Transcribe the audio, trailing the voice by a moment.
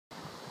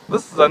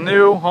This is a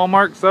new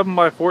Haulmark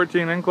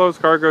 7x14 enclosed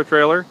cargo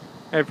trailer.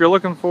 And if you're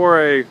looking for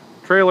a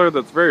trailer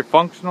that's very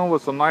functional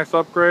with some nice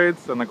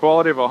upgrades and the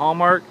quality of a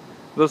Haulmark,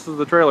 this is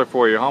the trailer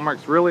for you.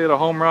 Haulmark's really at a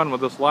home run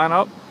with this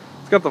lineup.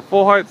 It's got the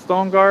full height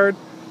stone guard.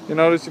 You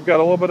notice you've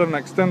got a little bit of an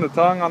extended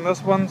tongue on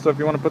this one, so if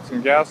you want to put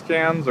some gas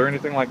cans or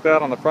anything like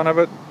that on the front of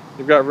it,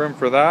 you've got room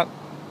for that.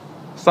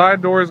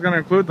 Side door is going to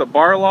include the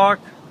bar lock,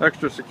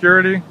 extra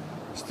security.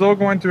 Still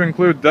going to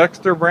include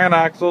Dexter brand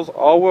axles,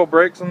 all-wheel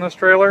brakes in this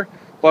trailer.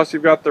 Plus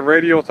you've got the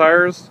radial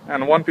tires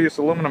and one-piece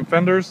aluminum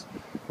fenders.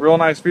 Real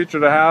nice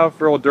feature to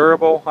have, real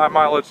durable, high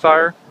mileage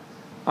tire.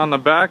 On the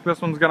back,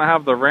 this one's going to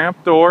have the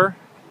ramp door.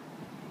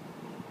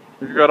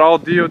 You've got all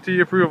DOT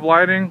approved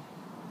lighting.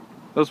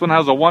 This one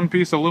has a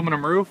one-piece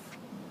aluminum roof,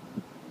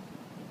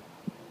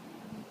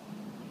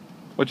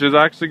 which is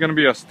actually going to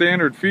be a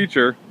standard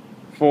feature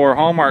for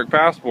Haulmark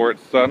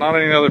passports. Not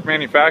any other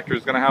manufacturer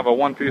is going to have a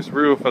one-piece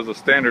roof as a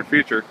standard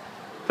feature.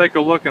 Take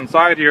a look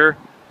inside here.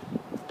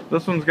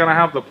 This one's going to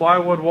have the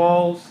plywood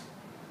walls.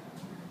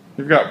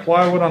 You've got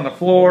plywood on the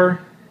floor.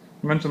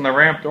 I mentioned the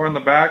ramp door in the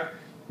back.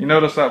 You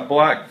notice that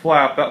black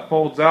flap that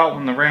folds out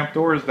when the ramp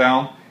door is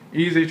down.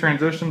 Easy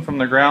transition from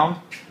the ground.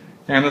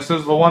 And this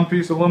is the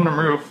one-piece aluminum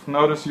roof.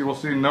 Notice you will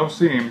see no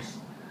seams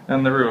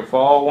in the roof,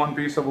 all one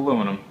piece of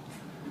aluminum.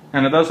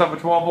 And it does have a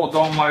 12-volt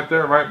dome light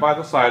there right by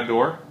the side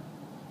door.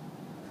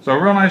 So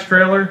a real nice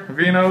trailer,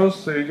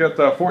 V-nose, so you get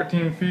the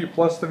 14 feet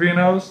plus the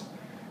V-nose.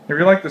 If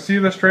you'd like to see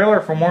this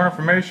trailer, for more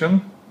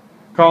information,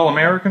 call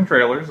American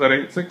Trailers at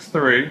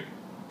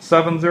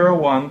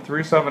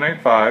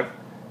 863-701-3785,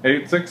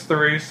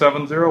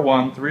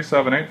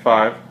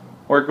 863-701-3785,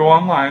 or go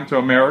online to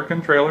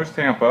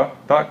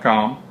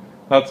AmericanTrailersTampa.com.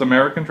 That's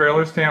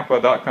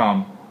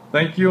AmericanTrailersTampa.com.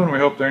 Thank you, and we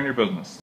hope to earn your business.